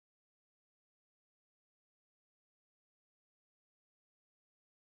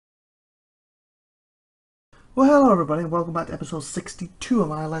Well, hello everybody, and welcome back to episode 62 of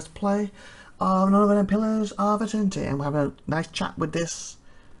my Let's Play of None of Them Pillars of Eternity. And we're having a nice chat with this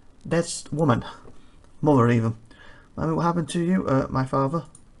woman, mother even. I mean, what happened to you? My father?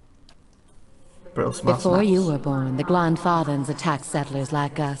 Brittle smart Before you snaps. were born, the Glandfathans attacked settlers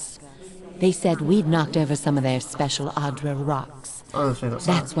like us. They said we'd knocked over some of their special Adra rocks. Oh, the thing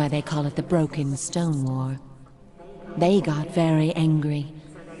outside. That's why they call it the Broken Stone War. They got very angry,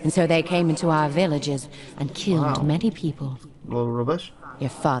 and so they came into our villages and killed Wow. many people. Little rubbish. Your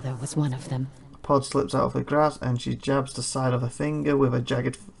father was one of them. A pod slips out of the grass and she jabs the side of her finger with a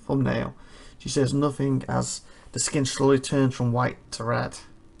jagged thumbnail. She says nothing as the skin slowly turns from white to red.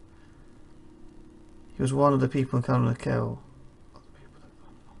 He was one of the people in Canada kill.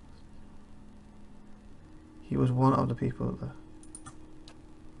 He was one of the people that...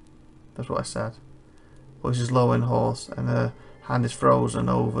 That's what I said. Voice is low and hoarse, and her hand is frozen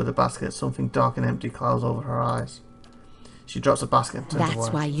over the basket. Something dark and empty clouds over her eyes. She drops the basket and turns away. That's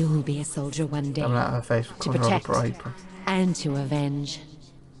why you'll be a soldier one day. Coming out of her face, To covering protect over her apron. and to avenge.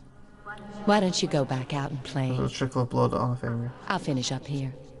 Why don't you go back out and play? There's a trickle of blood on her finger. I'll finish up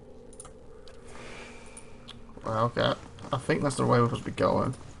here. Well, okay. I think that's the way we're supposed to be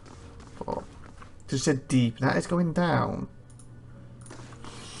going. But she said deep. That is going down.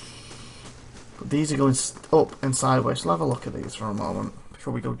 But these are going up and sideways. So we'll have a look at these for a moment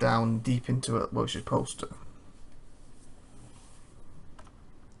before we go down deep into it where we're supposed to.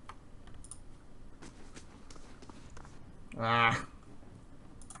 Ah.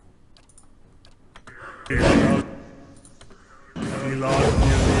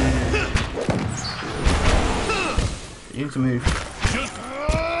 You need to move.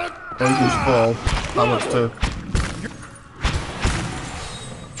 Or you just fall. That works too.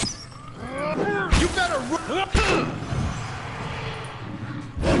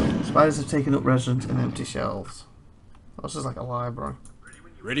 Spiders have taken up residence in empty shelves. Oh, this is like a library.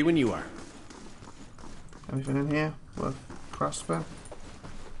 Ready when you are. Anything in here worth grasping?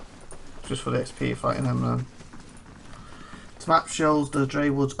 Just for the XP fighting them then. This map shows the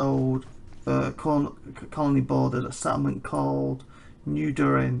Dreywood's old colony bordered a settlement called New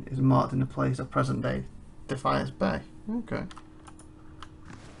Durin is marked in the place of present day Defiance Bay. Okay.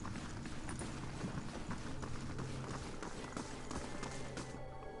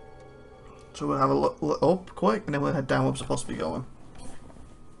 So we'll have a look up quick and then we'll head down where we're supposed to be going.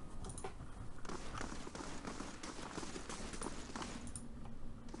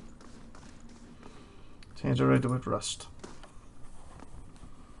 Change the radar with rust.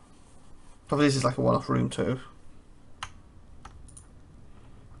 Probably this is like a one-off room too.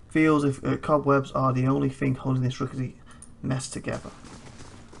 Feels if cobwebs are the only thing holding this rickety mess together.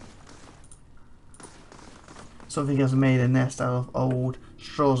 Something has made a nest out of old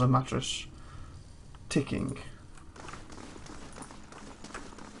straws and mattress. Ticking.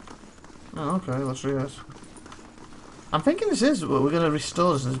 Oh, okay, let's read this. I'm thinking this is, we're going to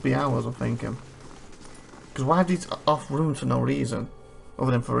restore this and this be ours, I'm thinking. Because why have these off rooms for no reason?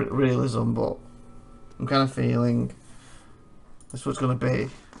 Other than for realism, but I'm kind of feeling that's what it's going to be.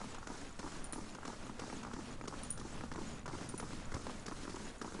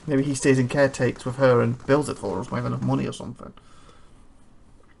 Maybe he stays in caretakes with her and builds it for us, might have enough money or something.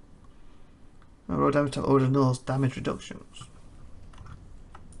 Road damage to order knows damage reductions.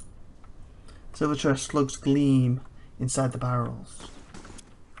 Silver chest slugs gleam inside the barrels.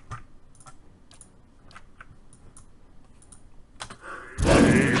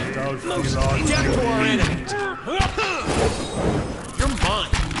 Death to our enemies! You're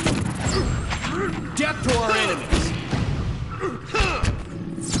mine! Death to our enemies!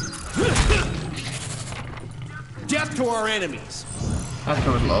 Death to our enemies! That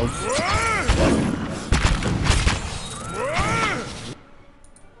covers loads.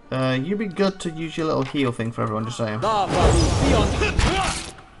 You'd be good to use your little heal thing for everyone, just saying. Lava will be on...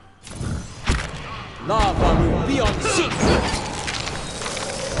 Lava will be on seat!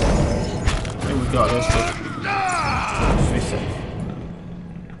 I think we got this, but just be safe.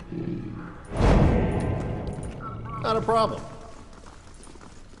 Not a problem.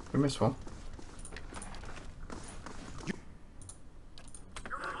 We missed one.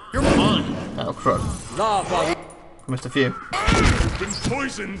 You're mine! Oh, crud. Lava We missed a few. Been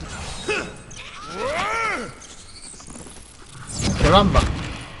poisoned. Caramba!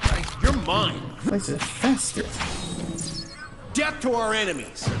 You're mine! This is infested. Death to our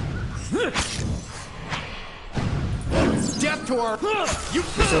enemies! Death to our... You...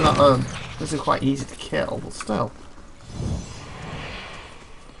 This is not, this is quite easy to kill, but still.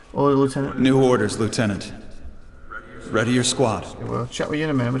 Order, Lieutenant. New orders, Lieutenant. Ready your squad. Okay, we'll check with you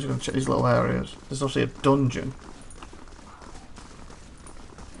in a minute. We're just going to check these little areas. There's obviously a dungeon.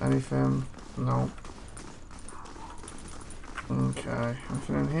 Anything? No. Okay,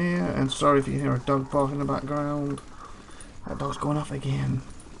 anything in here? And sorry if you can hear a dog barking in the background. That dog's going off again.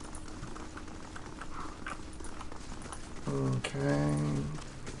 Okay.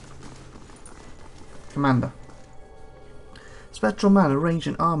 Commander. Spectral man arranged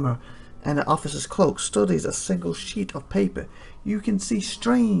in armor and an officer's cloak studies a single sheet of paper. You can see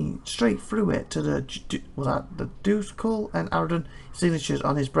straight through it to the Ducal and Aradan signatures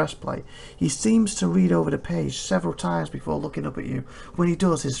on his breastplate. He seems to read over the page several times before looking up at you. When he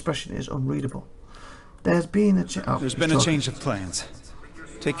does, his expression is unreadable. There's been a change of plans.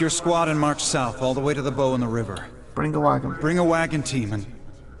 Take your squad and march south all the way to the bow in the river. Bring a wagon. Bring a wagon team and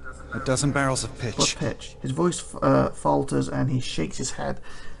a dozen barrels of pitch. What pitch? His voice falters and he shakes his head.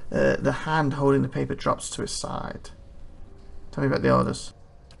 The hand holding the paper drops to his side. Tell me about the orders.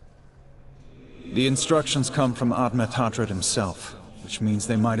 The instructions come from Admet Hadred himself, which means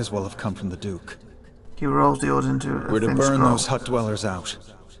they might as well have come from the Duke. He rolls the orders into a We're to thin burn scroll. those hut dwellers out.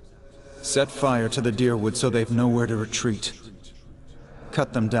 Set fire to the deerwood so they've nowhere to retreat.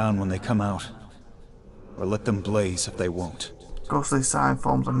 Cut them down when they come out. Or let them blaze if they won't. Ghostly sign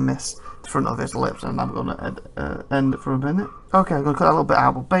forms a mist in front of his lips, and I'm going to end it for a minute. Okay, I'm going to cut that a little bit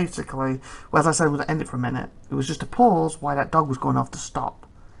out, but basically, well, as I said, I'm going to end it for a minute. It was just a pause while that dog was going off to stop.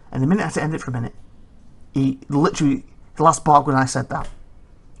 And the minute I had to end it for a minute, he literally, the last bark when I said that.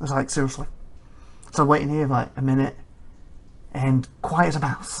 I was like, seriously. So I'm waiting here like a minute, and quiet as a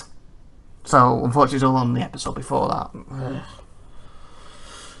mouse. So, unfortunately, it's all on the episode before that.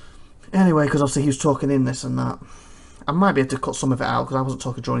 Anyway, because obviously he was talking in this and that. I might be able to cut some of it out because I wasn't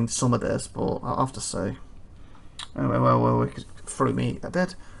talking during some of this, but I'll have to say. Anyway, well, we threw me. I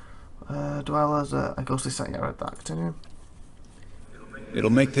did. Dwellers, a ghostly sight. Yeah, I read that. Continue. It'll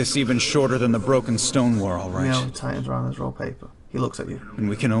make this even shorter than the broken stone war, all right? Neil tightens around his roll paper. He looks at you. And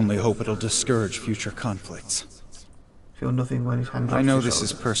we can only hope it'll discourage future conflicts. Feel nothing when his hand drops I know to this his is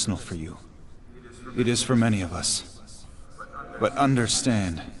shoulder. personal for you. It is for many of us. But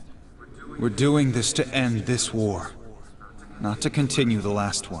understand, we're doing this to end this war, not to continue the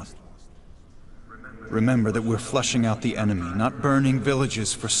last one. Remember that we're flushing out the enemy, not burning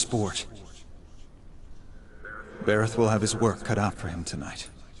villages for sport. Bareth will have his work cut out for him tonight.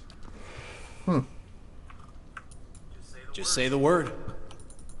 Just say the word.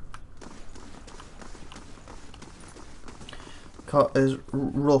 Cot is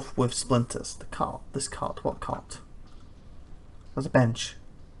rough with splinters. The cot. This cot. What cot? There's a bench.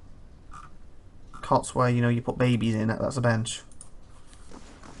 Cots where, you know, you put babies in it. That's a bench.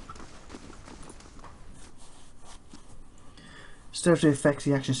 Serves to affect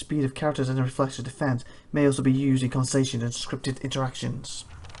the action speed of characters and reflects the defense. May also be used in conversation and scripted interactions.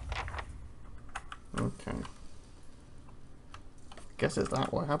 Okay. Guess it's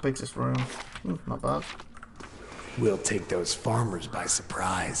that way. How big's this room? Not bad. We'll take those farmers by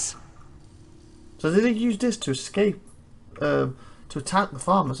surprise. So did they use this to escape, to attack the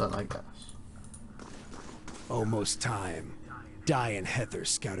farmers then, I guess? Almost time. Di and Heather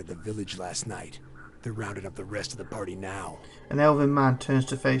scouted the village last night. They're rounding up the rest of the party now. An elven man turns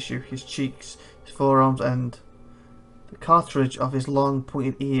to face you, his cheeks, his forearms and the cartridge of his long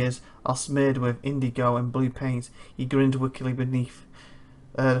pointed ears are smeared with indigo and blue paint. He grins wickedly beneath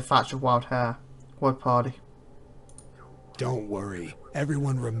the thatch of wild hair. What party? Don't worry.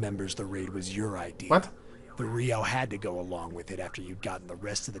 Everyone remembers the raid was your idea. What? The Rio had to go along with it after you'd gotten the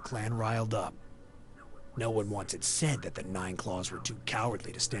rest of the clan riled up. No one once had said that the Nine Claws were too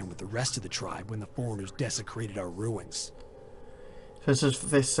cowardly to stand with the rest of the tribe when the foreigners desecrated our ruins. So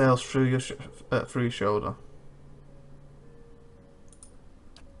this sails through your shoulder.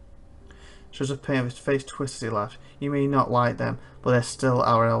 Shows a pain of his face twists as he laughs. You may not like them, but they're still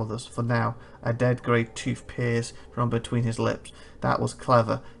our elders. For now, a dead grey tooth peers from between his lips. That was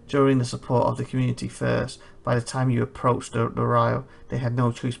clever. During the support of the community first, by the time you approached the Rio, they had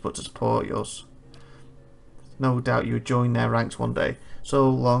no choice but to support yours. No doubt you would join their ranks one day. So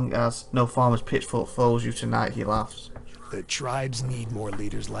long as no farmer's pitchfork follows you tonight, he laughs. The tribes need more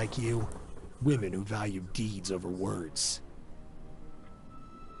leaders like you. Women who value deeds over words.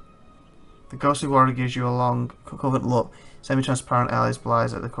 The ghostly warrior gives you a long, covert look. Semi-transparent eyes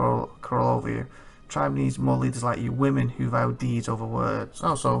blinds at the coral over you. Tribe needs more leaders like you. Women who value deeds over words.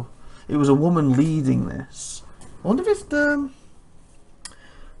 Oh, so it was a woman leading this. I wonder if it's the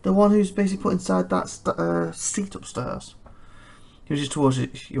one who's basically put inside that seat upstairs. He reaches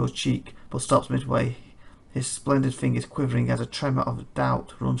towards your cheek, but stops midway. His splendid fingers quivering as a tremor of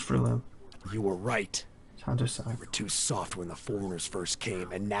doubt runs through him. You were right. Time to sign. We were too soft when the foreigners first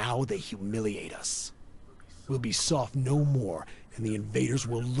came, and now they humiliate us. We'll be soft no more, and the invaders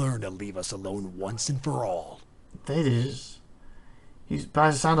will learn to leave us alone once and for all. Invaders?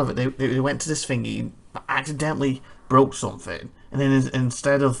 By the sound of it, they went to this thing, he accidentally broke something, and then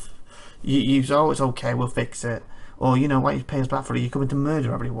instead of you say, oh, it's okay, we'll fix it, or you know, why you pay us back for it? You're coming to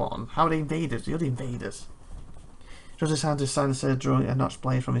murder everyone. How are they invaders? You're the invaders. Justice Hunter said, drawing a notched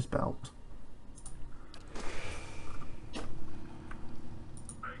blade from his belt.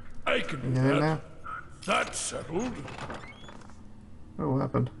 I can You do get in that. there? That's settled. Oh, what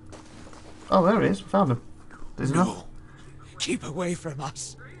happened? Oh, there he is. We found him. There's enough. No. Keep away from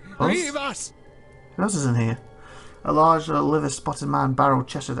us. Us? Leave us. Who else is in here? A large, liver-spotted man,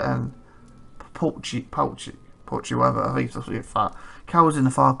 barrel-chested and poultry, whatever, I think it's supposed to be fat, cowers in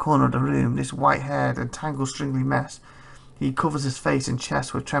the far corner of the room. This white-haired and tangled, stringly mess. He covers his face and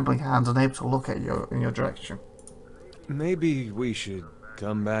chest with trembling hands, unable to look at you in your direction. Maybe we should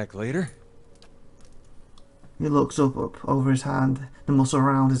come back later? He looks up over his hand, the muscle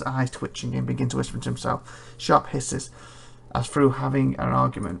around his eyes twitching, and begins to whisper to himself. Sharp hisses, as through having an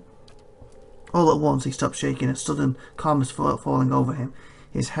argument. All at once he stops shaking, a sudden calmness falling over him.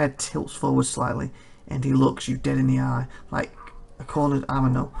 His head tilts forward slightly, and he looks you dead in the eye, like a cornered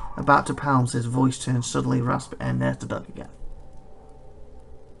aminal about to pounce. His voice turns suddenly raspy, and there's the dog again.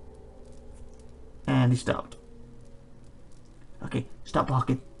 And he stopped. Okay, stop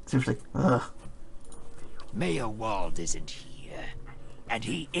barking. Seriously. Ugh. Mayor Wald isn't here, and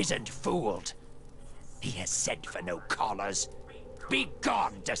he isn't fooled. He has sent for no callers. Be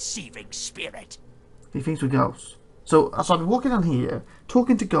gone, deceiving spirit. He thinks we're ghosts. So as I've been walking on here,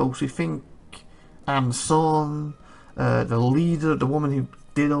 talking to ghosts, we think I'm the son, the leader, the woman who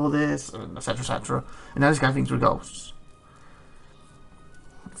did all this, etc, etc. And now this guy thinks we're ghosts.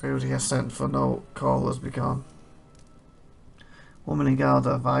 Feels he has sent for no callers be gone. Woman in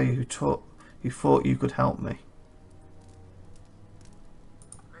Galda, value who thought you could help me.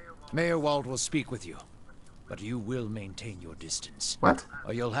 Mayor Wald will speak with you, but you will maintain your distance. What?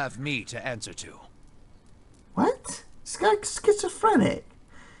 Or you'll have me to answer to. What? This guy's schizophrenic.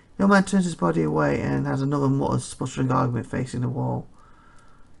 The old man turns his body away and has another muttered, sputtering argument facing the wall.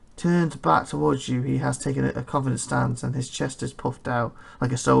 Turns back towards you, he has taken a confident stance and his chest is puffed out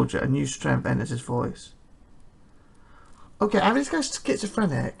like a soldier. A new strength enters his voice. Okay, either this guy's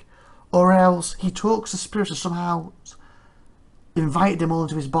schizophrenic, or else he talks to spirits and somehow invited them all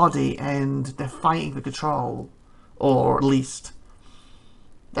into his body and they're fighting for control. Or at least,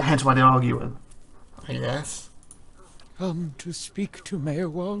 hence why they're arguing. I guess. Come to speak to Mayor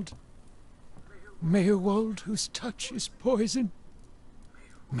Wald. Mayor Wald, whose touch is poison.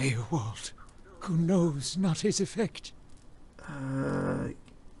 Mayor Wald, who knows not his effect.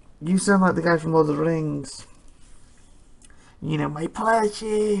 You sound like the guy from Lord of the Rings. You know, my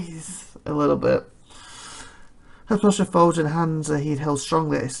pledges. A little bit. Her posture folds and hands he'd held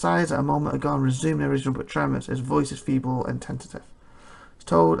strongly at his sides a moment ago and resumed their original but tremors. His voice is feeble and tentative. I was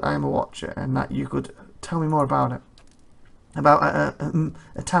told I am a watcher and that you could tell me more about it. About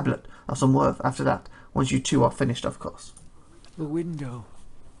a tablet of some worth after that, once you two are finished, of course. A window.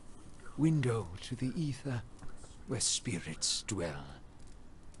 Window to the ether, where spirits dwell.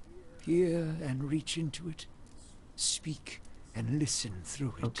 Hear and reach into it. Speak and listen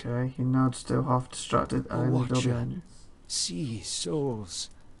through it. Okay, he nods, still half distracted. A I'm watcher behind you. sees souls,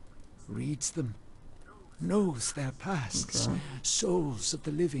 reads them, knows their pasts, Okay. souls of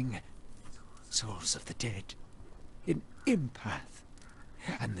the living, souls of the dead, an empath,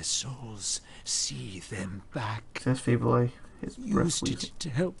 and the souls see them back. Says feebly. His breath Used weakening. it to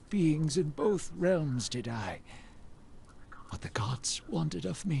help beings in both realms, did I? What the gods wanted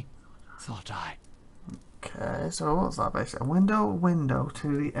of me, thought I. Okay, so what's that basically? A window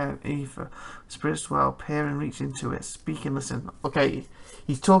to the ether. Spirits dwell, peer and reach into it, speak and listen. Okay,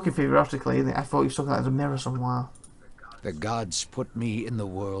 he's talking periodically, and I thought he was talking like a mirror somewhere. The gods put me in the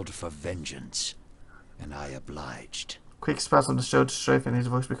world for vengeance, and I obliged. Quick spasm to show strength and his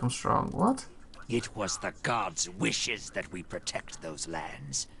voice becomes strong. What? It was the gods' wishes that we protect those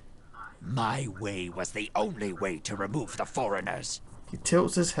lands. My way was the only way to remove the foreigners. He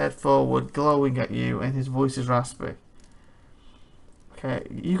tilts his head forward, glowing at you, and his voice is raspy. Okay,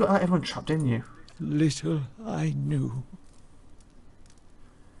 you got everyone trapped in you. Little I knew.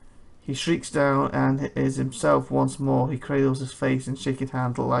 He shrieks down and is himself once more. He cradles his face and shaking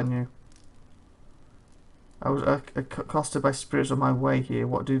hand on you. I was accosted by spirits on my way here.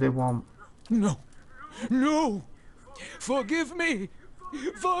 What do they want? No. No! Forgive me!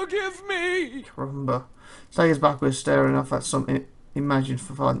 Forgive me! Caramba. Staggers backwards, staring off at some imagined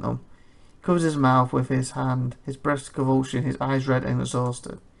phantom. Covers his mouth with his hand, his breath convulsion, his eyes red and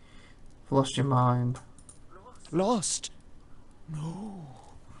exhausted. You've lost your mind. Lost? No.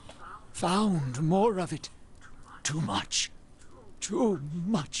 Found more of it. Too much. Too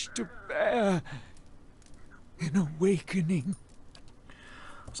much to bear. An awakening.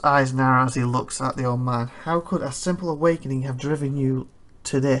 His eyes narrow as he looks at the old man. How could a simple awakening have driven you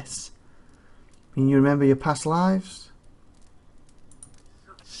to this? I mean, you remember your past lives?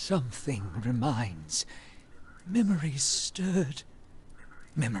 Something reminds. Memories stirred.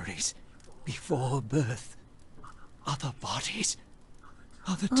 Memories before birth. Other bodies.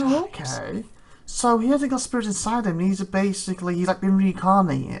 Other times. Oh, okay. So he hasn't got spirit inside him. He's like been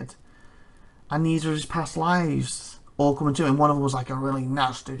reincarnated. And these are his past lives all coming to him. One of them was like a really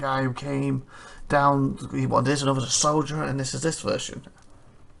nasty guy who came down. He wanted this, another was a soldier, and this is this version.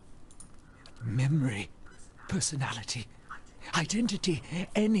 Memory, personality, identity,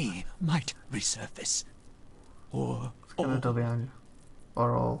 any might resurface. Or all. Behind you.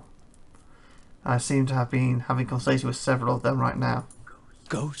 Or all. I seem to have been having conversation with several of them right now.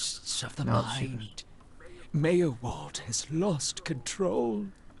 Ghosts of the mind. Meyerwald has lost control.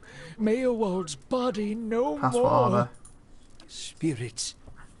 Meyerwald's body no Past more. what are they? Spirits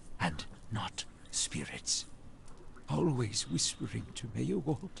and not spirits. Always whispering to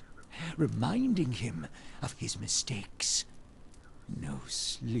Meyerwald, reminding him of his mistakes. No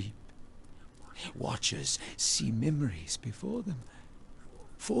sleep. Watchers see memories before them,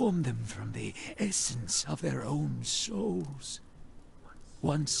 form them from the essence of their own souls.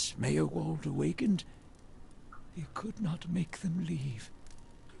 Once Meyerwald awakened, he could not make them leave.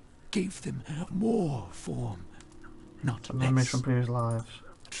 Gave them more form, not less. Memories from previous lives.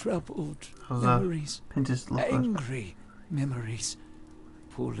 Troubled memories, angry memories,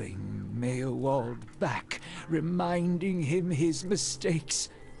 pulling Meyerwald back, reminding him his mistakes.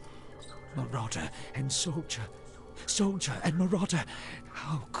 Marauder and soldier, soldier and marauder,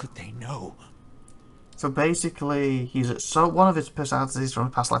 how could they know? So basically, one of his personalities from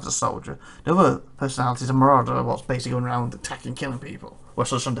his past life as a soldier. The other personality is a marauder, what's basically going around attacking, killing people. We're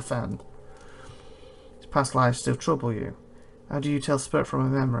still trying to defend. His past lives still trouble you. How do you tell spirit from a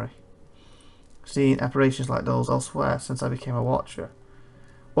memory? Seeing apparitions like those elsewhere since I became a watcher.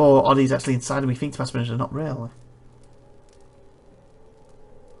 Or are these actually inside of me? Think past are not really.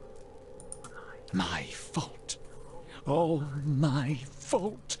 My fault. All my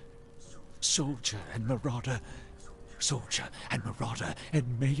fault. Soldier and marauder. Soldier and marauder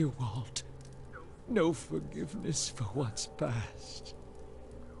and Meyerwald. No forgiveness for what's past.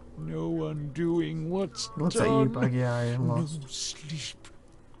 No undoing what's Looks done. at you, baggy eye, and lost. No sleep.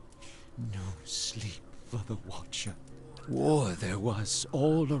 No sleep for the Watcher. War there was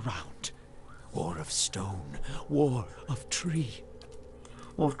all around. War of stone. War of tree.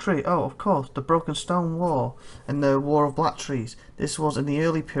 War of tree? Oh, of course. The Broken Stone War and the War of Black Trees. This was in the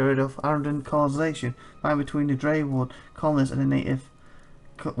early period of Arundel colonization, fighting between the Dreywood colonists and the native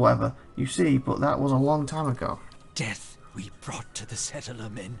whatever. You see, but that was a long time ago. Death we brought to the settler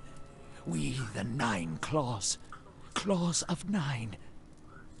men. We, the 9 claws. Claws of 9.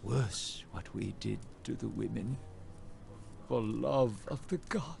 Worse what we did to the women. For love of the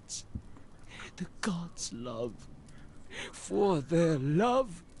gods. The gods' love. For their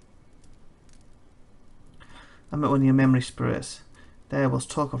love. I met one of your memory spirits. There was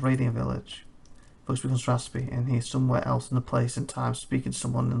talk of raiding a village. Folks becomes raspy, and he is somewhere else in the place and time speaking to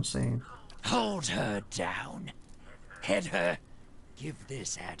someone unseen. Hold her down. Head her. Give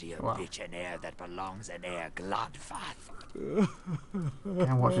this Adia bitch an air that belongs in air Glodfath.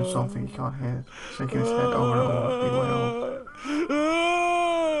 I'm watching something you can't hear, shaking his head over and over. He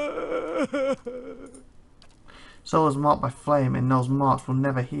wailed. Soul is marked by flame, and those marks will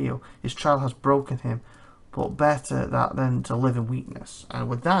never heal. His child has broken him, but better that than to live in weakness. And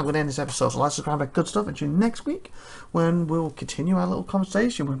with that, I'm going to end this episode. So like, subscribe, back good stuff, and tune next week when we'll continue our little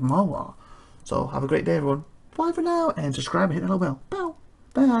conversation with Moa. So have a great day, everyone. Bye for now, and subscribe and hit the little bell.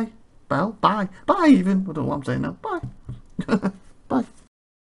 Bye. Bye. Bell. Bye. Bye even. I don't know what I'm saying now. Bye. Bye.